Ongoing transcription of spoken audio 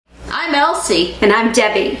I'm Elsie. And I'm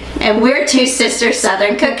Debbie. And we're two sisters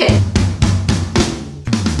Southern cooking.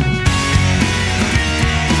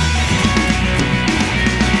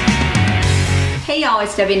 Hey y'all,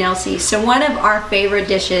 it's Debbie and Elsie. So one of our favorite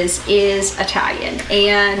dishes is Italian.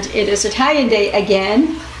 And it is Italian Day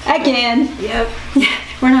again. Yep.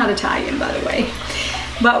 We're not Italian, by the way.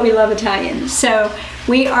 But we love Italian. So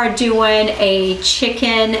we are doing a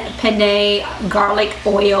chicken penne garlic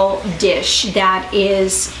oil dish that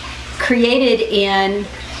is created in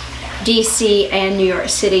DC and New York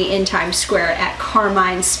City in Times Square at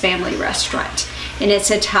Carmine's family restaurant. And it's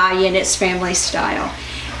Italian, it's family style.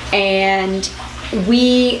 And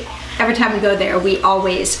every time we go there, we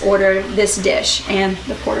always order this dish, and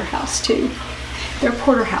the porterhouse too. Their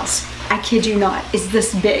porterhouse, I kid you not, is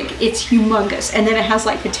this big. It's humongous. And then it has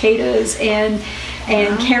like potatoes and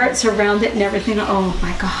carrots around it and everything. Oh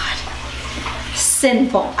my God.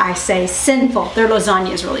 Sinful, I say, sinful. Their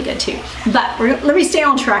lasagna is really good too. But let me stay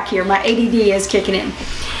on track here. My ADD is kicking in.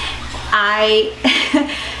 I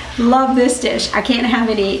love this dish. I can't have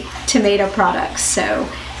any tomato products, so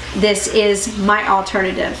this is my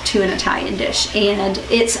alternative to an Italian dish. And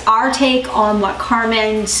it's our take on what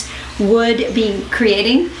Carmine's would be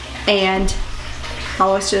creating. And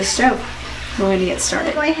follow us to the stove. We're going to get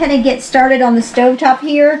started. Go ahead and get started on the stovetop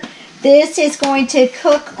here. This is going to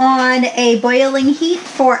cook on a boiling heat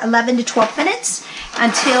for 11 to 12 minutes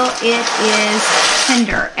until it is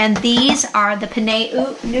tender. And these are the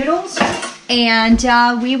penne noodles.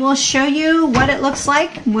 And we will show you what it looks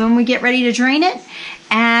like when we get ready to drain it.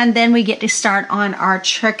 And then we get to start on our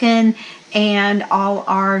chicken and all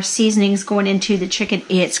our seasonings going into the chicken.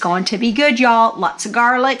 It's going to be good, y'all. Lots of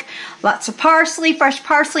garlic, lots of parsley, fresh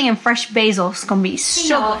parsley, and fresh basil. It's going to be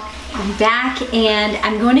so good. I'm back, and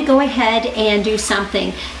I'm going to go ahead and do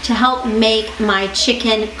something to help make my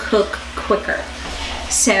chicken cook quicker.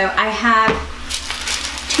 So I have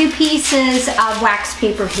 2 pieces of wax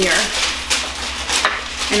paper here,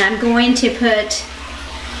 and I'm going to put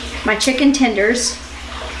my chicken tenders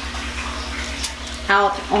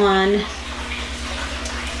out on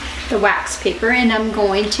the wax paper, and I'm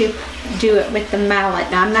going to do it with the mallet.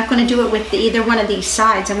 Now I'm not going to do it with either one of these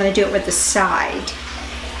sides. I'm going to do it with the side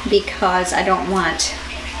because I don't want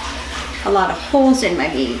a lot of holes in my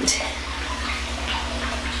meat.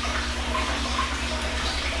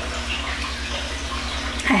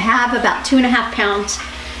 I have about 2.5 pounds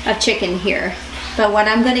of chicken here, but what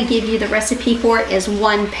I'm going to give you the recipe for is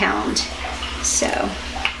 1 pound. So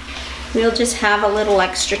we'll just have a little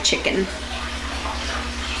extra chicken.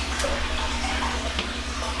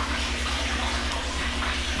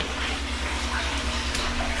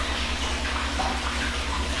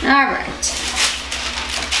 All right,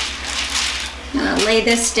 I'm gonna lay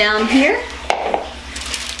this down here.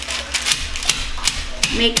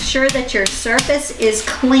 Make sure that your surface is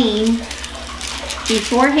clean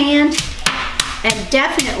beforehand and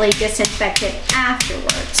definitely disinfect it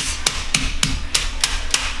afterwards.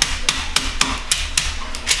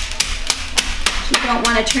 You don't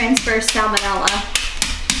want to transfer salmonella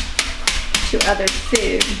to other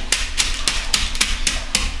food.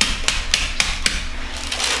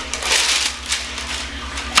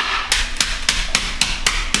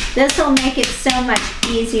 This will make it so much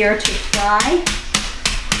easier to fry.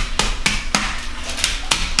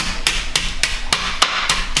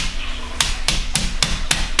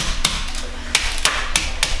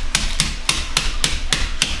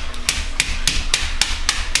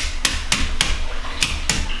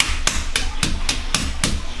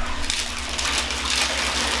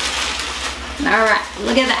 All right,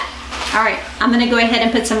 look at that. All right, I'm gonna go ahead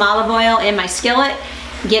and put some olive oil in my skillet,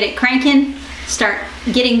 get it cranking, start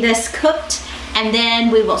getting this cooked, and then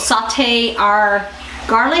we will saute our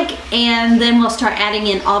garlic, and then we'll start adding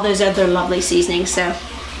in all those other lovely seasonings. So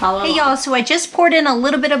follow along. Hey y'all, so I just poured in a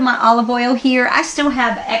little bit of my olive oil here. I still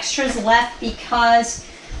have extras left because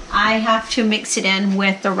I have to mix it in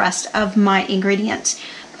with the rest of my ingredients.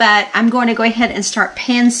 But I'm going to go ahead and start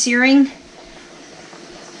pan searing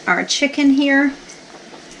our chicken here.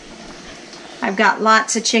 I've got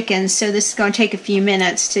lots of chicken, so this is going to take a few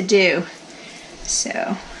minutes to do.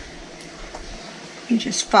 So you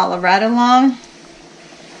just follow right along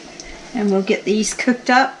and we'll get these cooked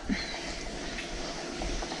up.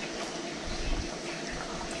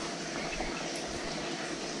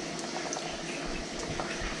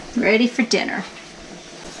 Ready for dinner.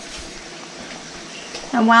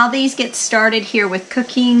 And while these get started here with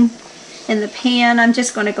cooking in the pan, I'm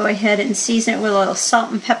just going to go ahead and season it with a little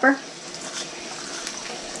salt and pepper.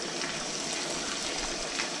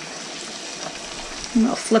 And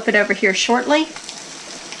we'll flip it over here shortly.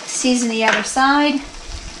 Season the other side.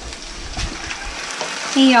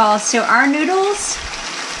 Hey y'all, so our noodles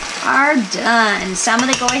are done. So I'm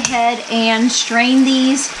gonna go ahead and strain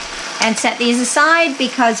these and set these aside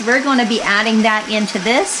because we're gonna be adding that into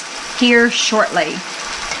this here shortly.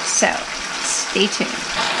 So stay tuned.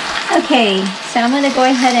 Okay, so I'm gonna go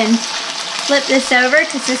ahead and flip this over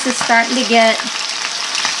because this is starting to get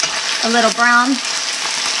a little brown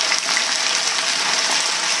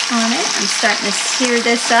on it. I'm starting to sear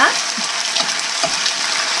this up.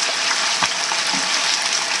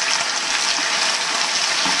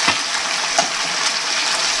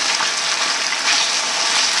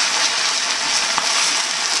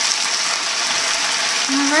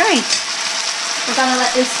 Alright, we're going to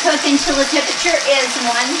let this cook until the temperature is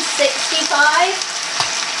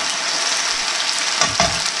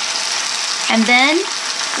 165. And then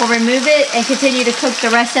we'll remove it and continue to cook the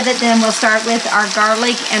rest of it. Then we'll start with our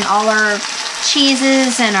garlic and all our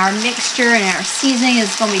cheeses and our mixture and our seasoning.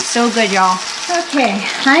 It's going to be so good, y'all. Okay,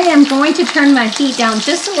 I am going to turn my heat down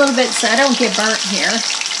just a little bit so I don't get burnt here.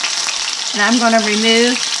 And I'm going to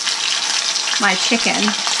remove my chicken.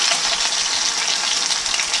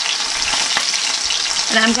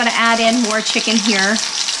 And I'm going to add in more chicken here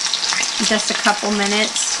in just a couple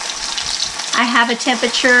minutes. I have a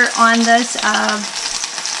temperature on this of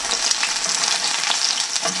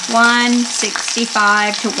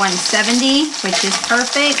 165 to 170, which is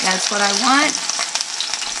perfect. That's what I want.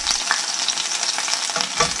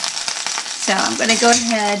 So I'm going to go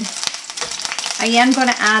ahead. I am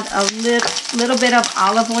going to add a little bit of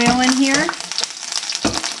olive oil in here.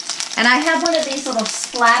 And I have one of these little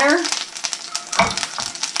splatter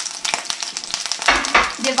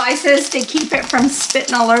devices to keep it from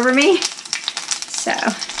spitting all over me. So alright,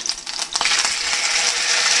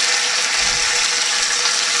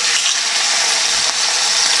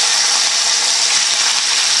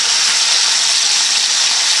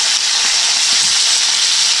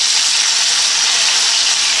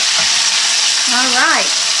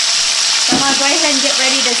 so I'm going to go ahead and get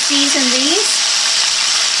ready to season these.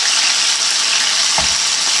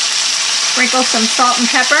 Sprinkle some salt and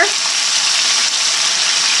pepper.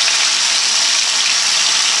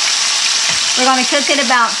 We're going to cook it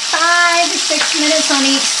about 5 to 6 minutes on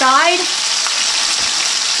each side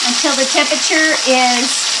until the temperature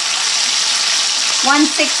is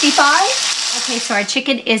 165. Okay, so our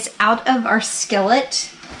chicken is out of our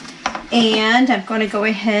skillet, and I'm going to go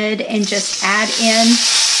ahead and just add in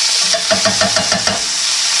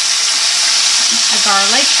a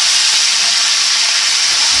garlic.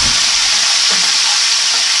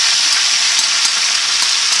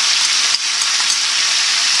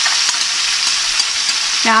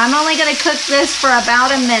 Now I'm only going to cook this for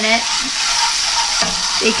about a minute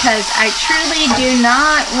because I truly do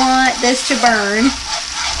not want this to burn,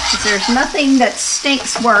 because there's nothing that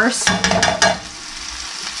stinks worse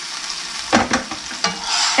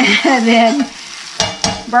than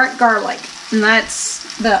burnt garlic, and that's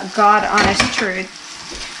the God honest truth.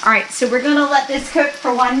 Alright, so we're going to let this cook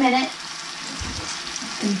for 1 minute,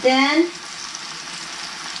 and then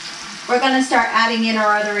we're going to start adding in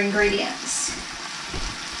our other ingredients.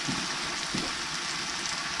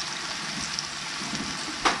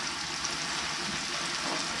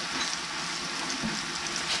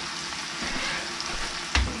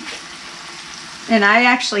 And I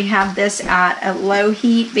actually have this at a low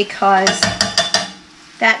heat because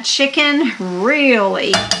that chicken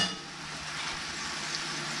really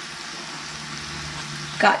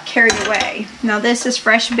got carried away. Now this is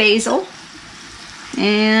fresh basil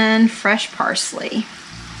and fresh parsley.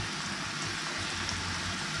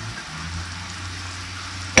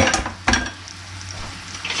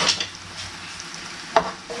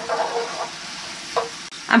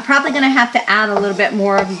 I'm probably going to have to add a little bit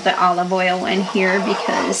more of the olive oil in here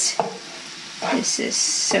because this is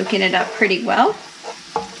soaking it up pretty well.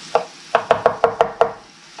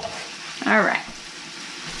 All right.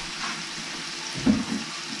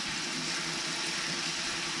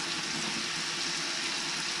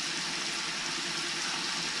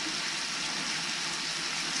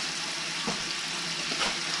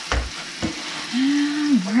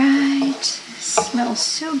 All right. Smells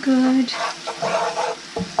so good.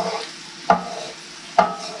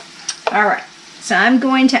 All right, so I'm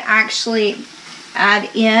going to actually add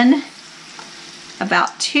in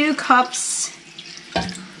about 2 cups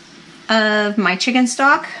of my chicken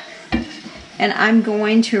stock, and I'm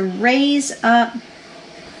going to raise up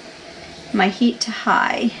my heat to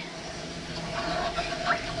high.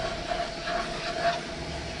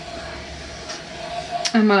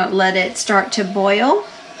 I'm going to let it start to boil.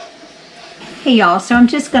 Hey y'all, so I'm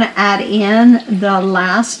just going to add in the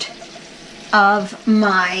last of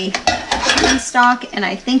my chicken stock, and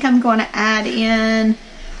I think I'm going to add in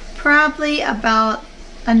probably about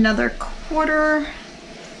another quarter,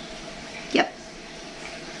 yep,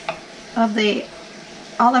 of the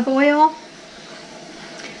olive oil.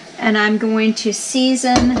 And I'm going to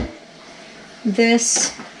season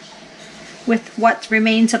this with what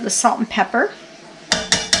remains of the salt and pepper.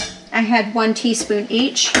 I had 1 teaspoon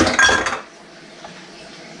each.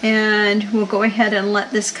 And we'll go ahead and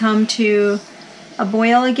let this come to a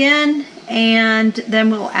boil again, and then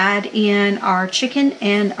we'll add in our chicken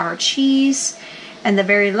and our cheese. And the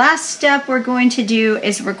very last step we're going to do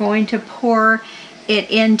is we're going to pour it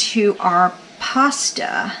into our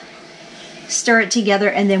pasta, stir it together,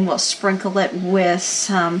 and then we'll sprinkle it with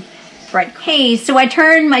some bread. Hey, so I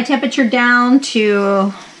turned my temperature down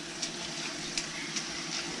to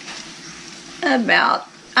about,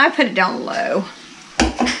 I put it down low.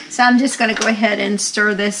 So I'm just going to go ahead and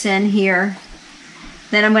stir this in here.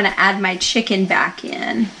 Then I'm going to add my chicken back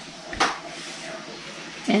in.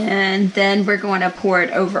 And then we're going to pour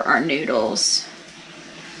it over our noodles.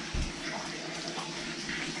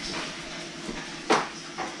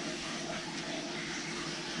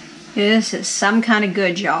 This is some kind of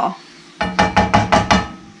good, y'all.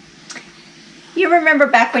 You remember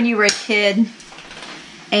back when you were a kid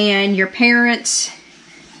and your parents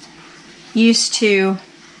used to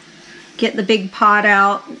get the big pot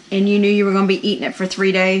out and you knew you were going to be eating it for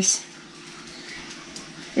 3 days?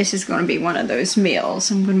 This is going to be one of those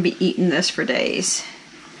meals. I'm going to be eating this for days.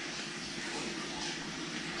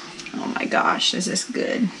 Oh my gosh, this is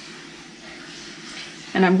good.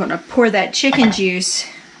 And I'm going to pour that chicken juice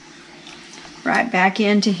right back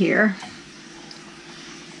into here.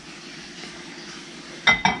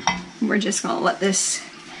 We're just going to let this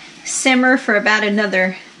simmer for about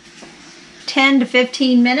another 10 to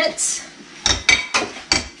 15 minutes.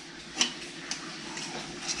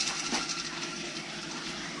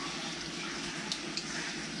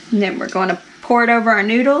 And then we're going to pour it over our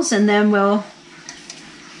noodles, and then we'll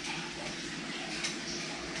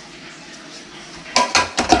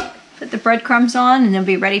put the breadcrumbs on, and they'll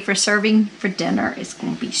be ready for serving for dinner. It's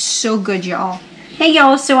going to be so good, y'all. Hey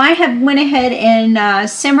y'all, so I have went ahead and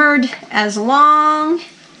simmered as long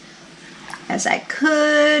as I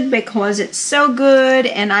could because it's so good,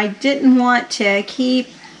 and I didn't want to keep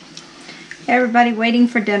everybody waiting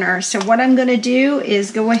for dinner. So what I'm going to do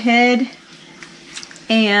is go ahead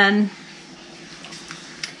and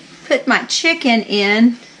put my chicken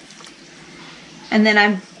in, and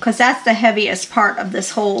then because that's the heaviest part of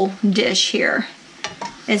this whole dish here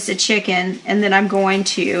is the chicken, and then I'm going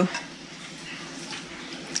to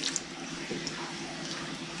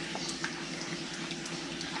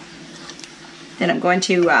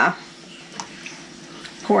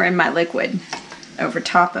pour in my liquid over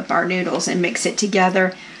top of our noodles and mix it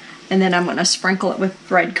together, and then I'm going to sprinkle it with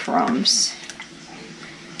breadcrumbs.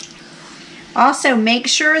 Also, make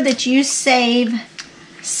sure that you save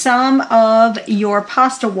some of your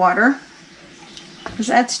pasta water, because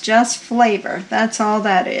that's just flavor. That's all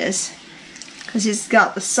that is. Because it's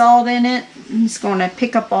got the salt in it. It's going to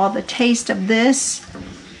pick up all the taste of this.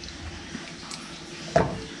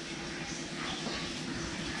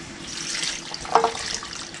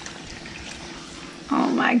 Oh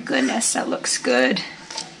my goodness, that looks good.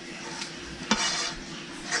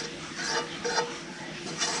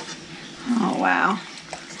 Oh, wow.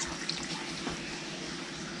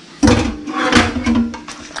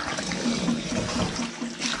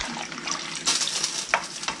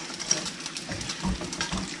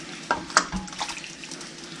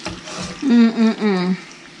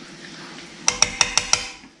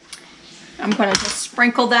 I'm going to just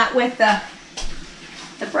sprinkle that with the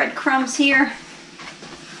breadcrumbs here.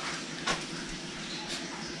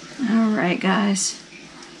 All right, guys.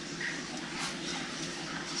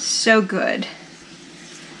 So good.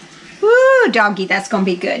 Woo, doggy, that's gonna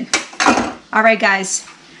be good. All right, guys,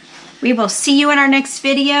 we will see you in our next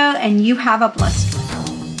video, and you have a blessed one.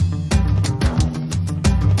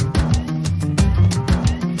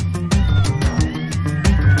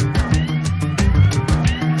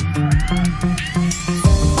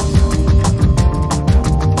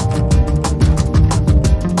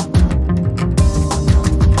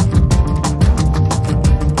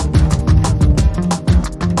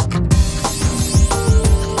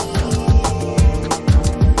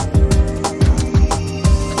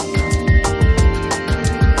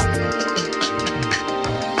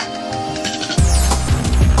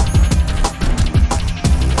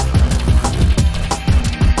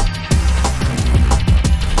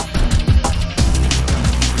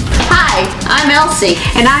 I'm Elsie.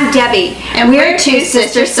 And I'm Debbie. And we're Two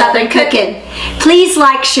Sisters Southern Cooking. Please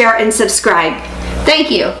like, share, and subscribe. Thank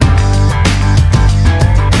you.